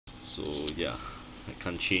So yeah, I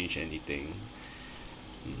can't change anything.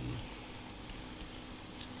 Mm.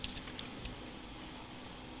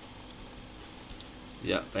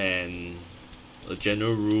 Yep, and a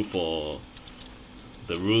general rule for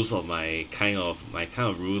the rules of my kind of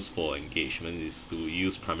rules for engagement is to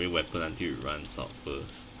use primary weapon until it runs out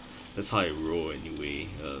first. That's how I roll anyway.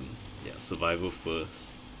 Yeah, survival first.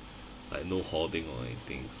 Like no hoarding or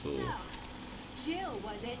anything. So Jill,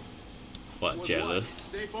 was it? what, jealous?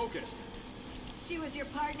 Stay focused. She was your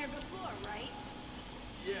partner before, right?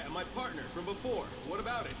 Yeah, my partner from before. What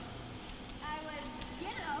about it? I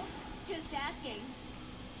was, just asking.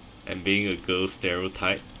 And being a girl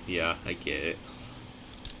stereotype, yeah, I get it.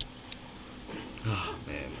 Ah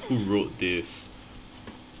man, who wrote this?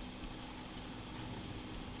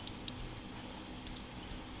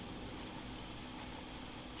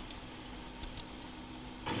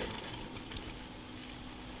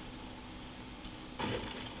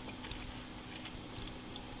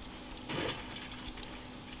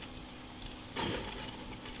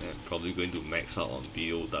 I'm probably going to max out on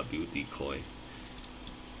BOW decoy.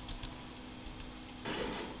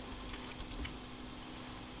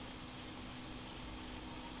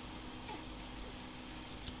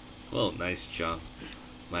 Oh, nice jump.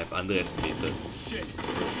 I've underestimated. Shit.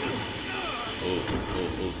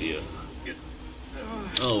 Oh dear.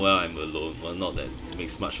 Oh well, I'm alone. Well, not that it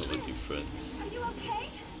makes much of a difference. Are you okay?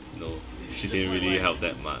 No, she didn't really help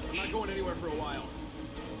that much. I'm not going anywhere for a while.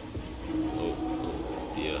 Oh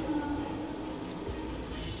dear.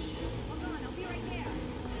 Hold on, I'll be right there.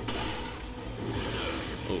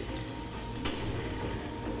 Oh.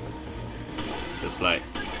 Just like.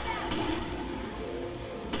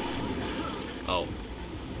 Oh.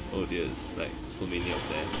 Oh dear, it's like so many of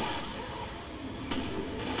them.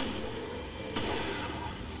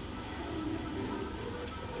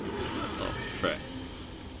 Oh crap.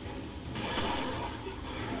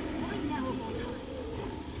 Right now of all times.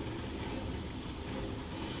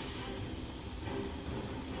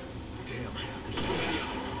 Damn, there's too many of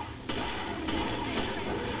them.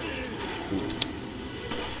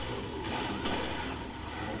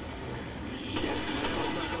 Shit, that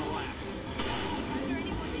was not gonna last. Are there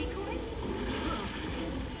any more decoys?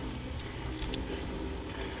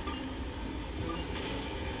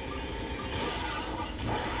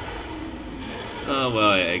 Oh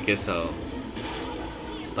well, I guess I'll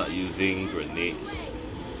start using grenades.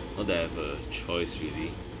 Not that I have a choice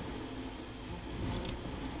really.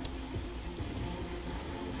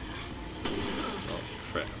 Oh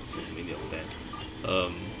crap, so many of them.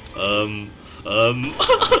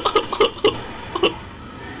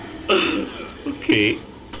 Okay.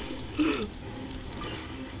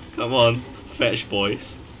 Come on, fetch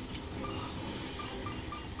boys.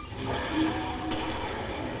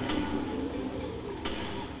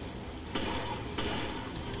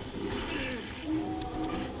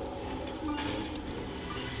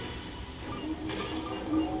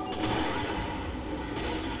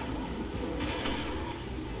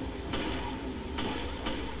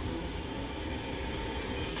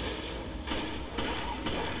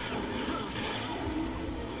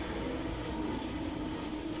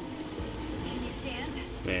 Can you stand?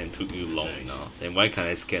 Man, it took you long enough. And why can't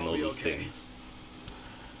I scan all I'll be those okay. things?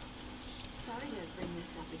 Sorry to bring this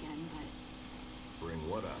up again, but Bring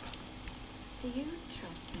what up? do you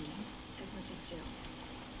trust me as much as Jill?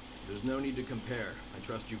 There's no need to compare. I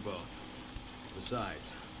trust you both.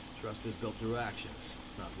 Besides, trust is built through actions,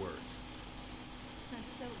 not words.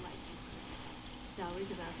 That's so like you, Chris. It's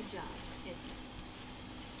always about the job, isn't it?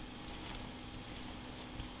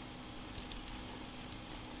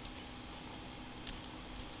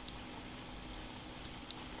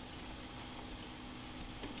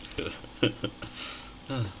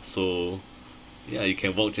 So, yeah, you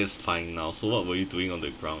can walk just fine now. So what were you doing on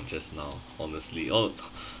the ground just now, honestly? Oh,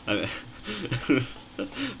 I,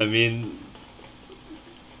 I mean,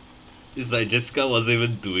 it's like Jessica wasn't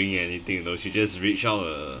even doing anything, you know. She just reach out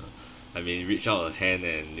a hand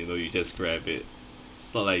and, you know, you just grab it.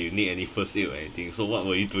 It's not like you need any first aid or anything. So what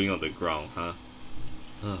were you doing on the ground, huh?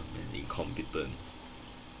 Oh man, incompetent.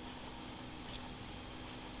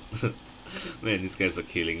 Man, these guys are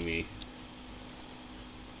killing me.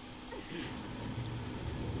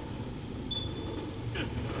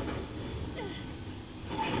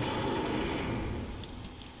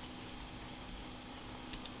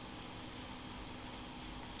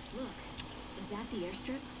 Look, is that the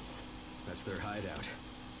airstrip? That's their hideout.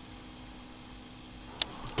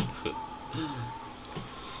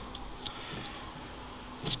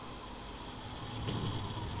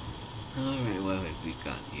 Alright, what have we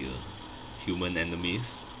got here? Human enemies?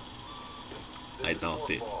 I doubt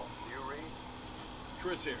it.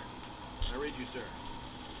 Chris here. I read you, sir.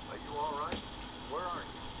 Are you all right? Where are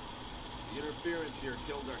you? The interference here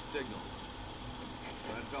killed our signals.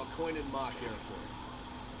 We're at Valcoinen Mock Airport.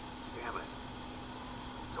 Damn it.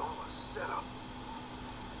 It's all a setup.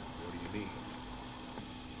 What do you mean?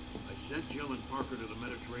 I sent Jill and Parker to the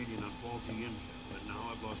Mediterranean on faulty intel, and now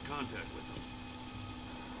I've lost contact with them.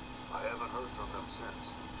 I haven't heard from them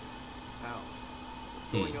since. How? What's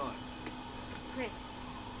going on? Chris,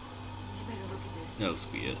 you better look at this. That was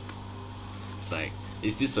weird. It's like,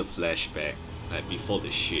 is this a flashback? Like before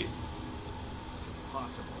the shit? It's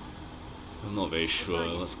impossible. I'm not very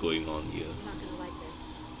sure what's going on here. You're not gonna like this.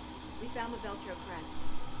 We found the Veltro crest.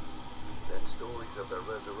 Then stories of their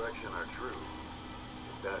resurrection are true.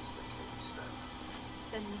 If that's the case, then...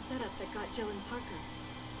 Then the setup that got Jill and Parker.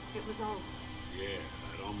 It was all... Yeah,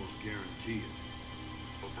 I'd almost guarantee it.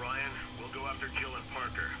 O'Brien, we'll go after Jill and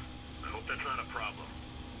Parker. I hope that's not a problem.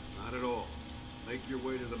 Not at all. Make your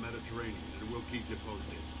way to the Mediterranean, and we'll keep you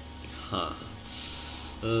posted. Huh.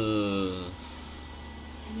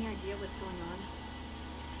 Any idea what's going on?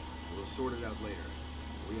 We'll sort it out later.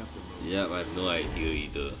 We have to move. Yeah, I have no idea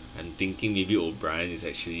either. I'm thinking maybe O'Brien is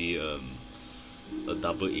actually a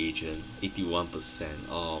double agent. 81%.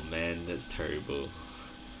 Oh man, that's terrible.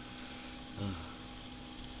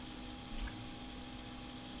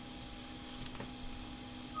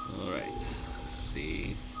 Alright, let's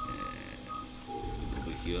see. And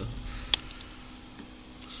over here.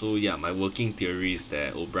 So yeah, my working theory is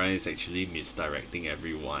that O'Brien is actually misdirecting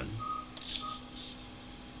everyone.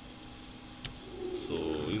 So,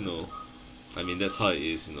 you know, I mean that's how it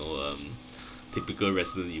is, you know, typical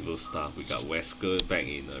Resident Evil stuff. We got Wesker back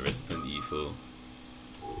in Resident Evil.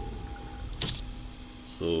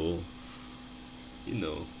 So, you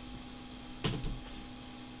know.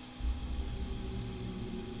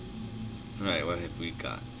 Right, what have we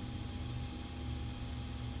got?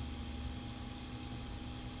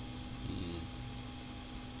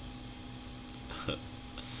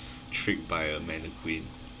 Tricked by a mannequin.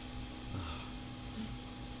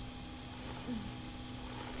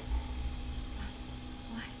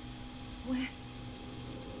 What? Where?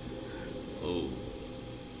 Oh.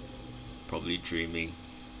 Probably dreaming.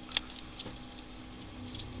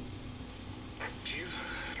 Jill,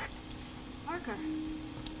 Parker.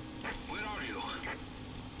 where are you?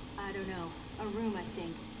 I don't know. A room, I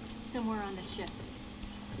think. Somewhere on the ship.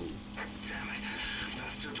 Damn it.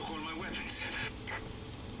 Bastard took all my weapons.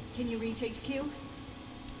 Can you reach HQ?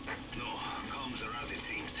 No, comms are as it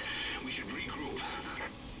seems. We should regroup.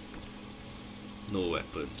 No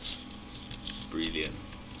weapons. Brilliant.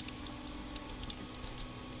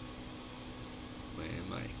 Where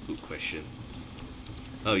am I? Good question.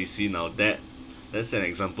 Oh, you see now that's an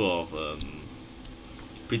example of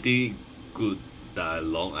pretty good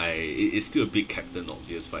dialogue. It's still a bit Captain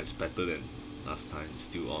Obvious, but it's better than last time. It's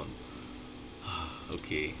still on.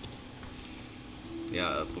 Okay.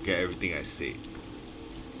 Yeah, forget everything I said.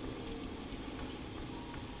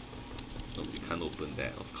 No, we can't open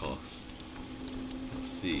that, of course. Let's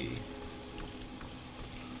see.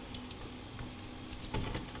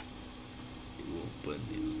 It will open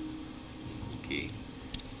it. Okay.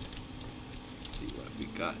 Let's see what we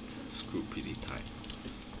got. Screw pretty tight.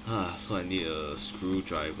 So I need a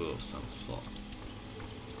screwdriver of some sort.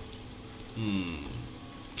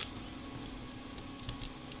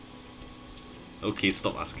 Okay,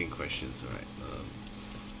 stop asking questions, alright.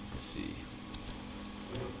 Let's see.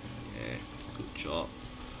 Yeah, good job.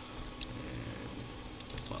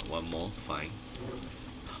 And what, one more? Fine.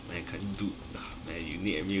 Oh, man, can you do... man, you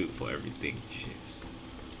need me for everything. Jeez.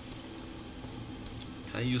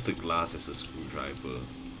 Can I use the glass as a screwdriver?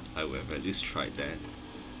 I would have at least tried that.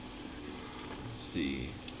 Let's see.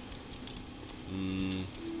 Oh.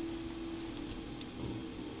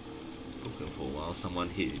 Broken for a while. Someone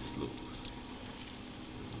hit his looks.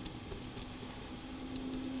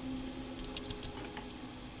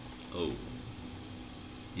 Oh.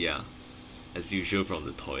 Yeah. As usual from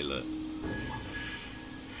the toilet.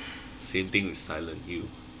 Same thing with Silent Hill.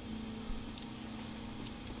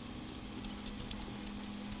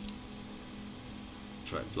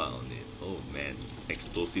 Try blood on it. Oh man.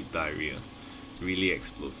 Explosive diarrhea. Really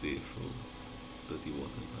explosive. Oh. Dirty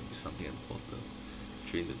water. Might be something at the bottom.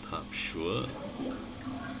 Drain the tub. Sure.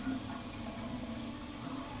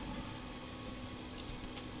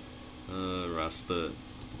 Rusted.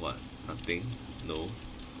 What? Nothing? No.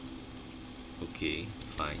 Okay,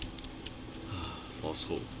 fine. False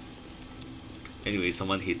hope. Anyway,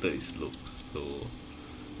 someone hated his looks, so...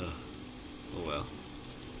 oh well.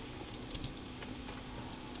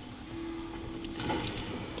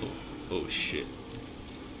 Oh shit.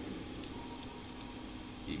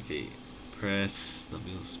 evade. Press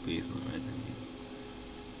W space on right hand.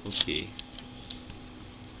 Okay.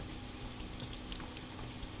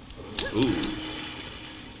 Ooh.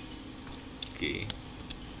 Okay.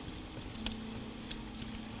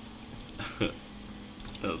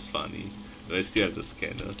 That was funny. Do I still have the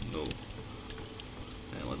scanner? No.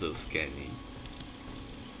 I want to scan it.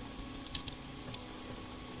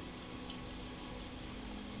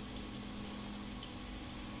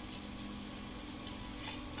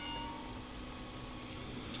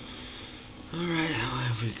 Alright, how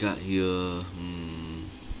have we got here?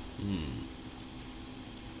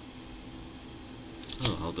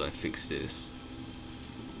 Oh, how do I fix this?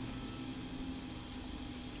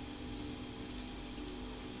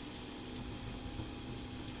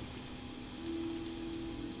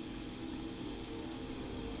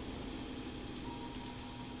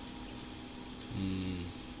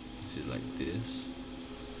 Is it like this?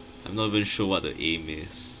 I'm not even sure what the aim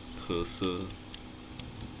is. Cursor,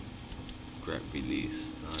 grab, release.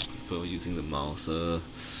 I prefer using the mouse. How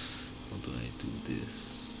do I do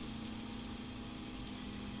this?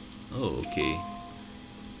 Oh, okay.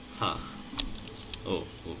 Huh. Oh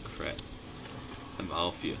crap. I'm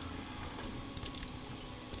out of here.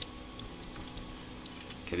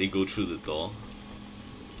 Can they go through the door?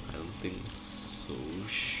 I don't think so.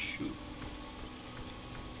 Shoot.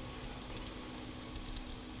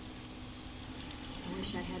 I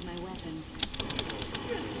wish I had my weapons.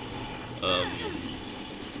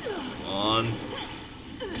 On.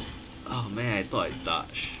 Oh man, I thought I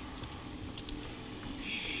dodged.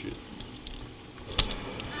 Shit.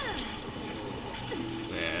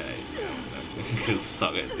 Man, I'm gonna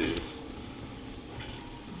suck at this.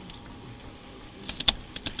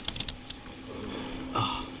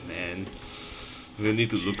 Oh man. I'm gonna need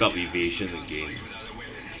to look up evasion again.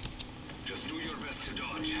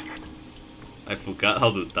 I forgot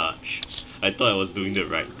how to dodge. I thought I was doing the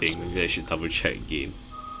right thing. Maybe I should double check again.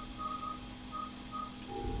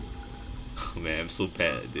 Oh man, I'm so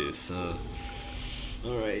bad at this.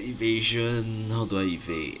 Alright, evasion. How do I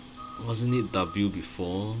evade? Wasn't it W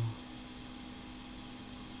before?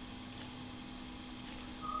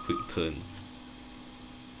 Quick turn.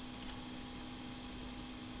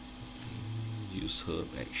 Use herb,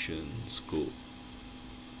 action, scope.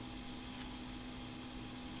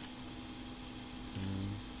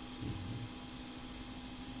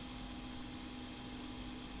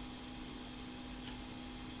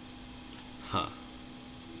 Huh.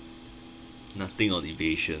 Nothing on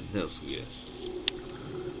evasion. That was weird.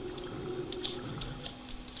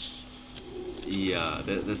 Yeah,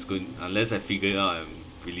 that's good. Unless I figure out I'm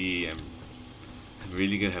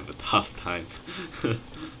really gonna have a tough time.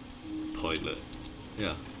 Toilet.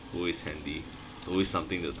 Yeah, always handy. It's always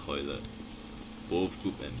something to toilet. Both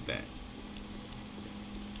good and bad.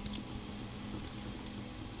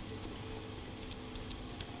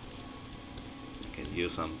 I can hear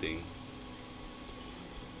something.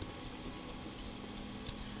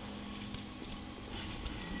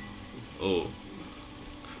 Oh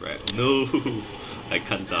crap. No! I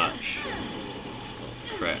can't dodge.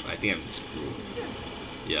 Oh crap, I think I'm screwed.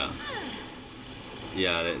 Yeah.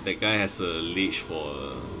 Yeah, that guy has a leash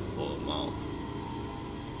for a mouth.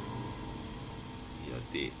 You're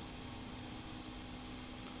dead.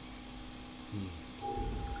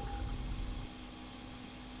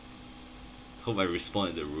 Hope I respawn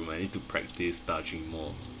in the room. I need to practice dodging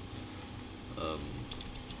more.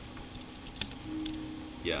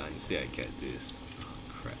 Yeah, instead I get this. Oh,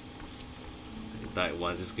 crap. I died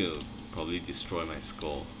once, it's gonna probably destroy my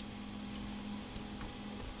score.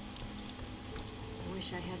 I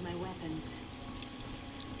wish I had my weapons.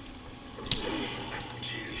 Jill,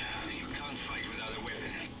 you can't fight without a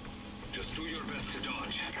weapon. Just do your best to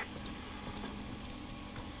dodge.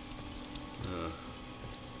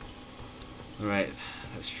 Alright,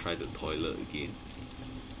 let's try the toilet again.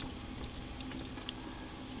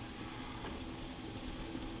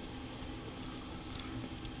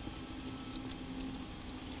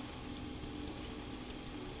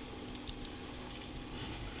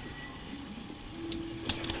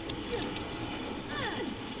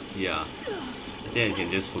 Yeah, I think I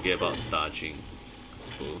can just forget about dodging,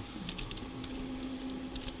 I suppose.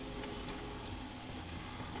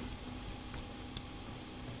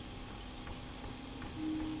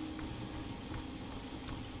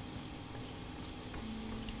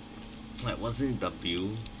 Like, wasn't it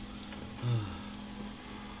W?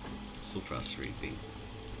 So frustrating.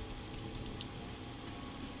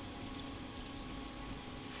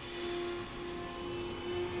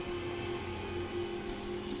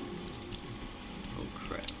 Oh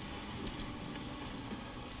crap.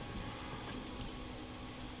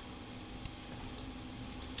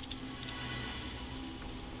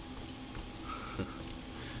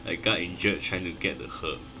 I got injured trying to get the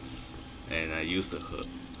herb, and I used the herb.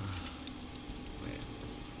 Man,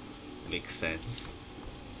 makes sense.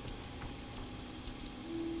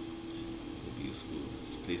 Would be useful.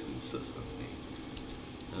 Please insert something.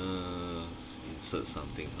 Insert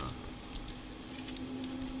something, huh?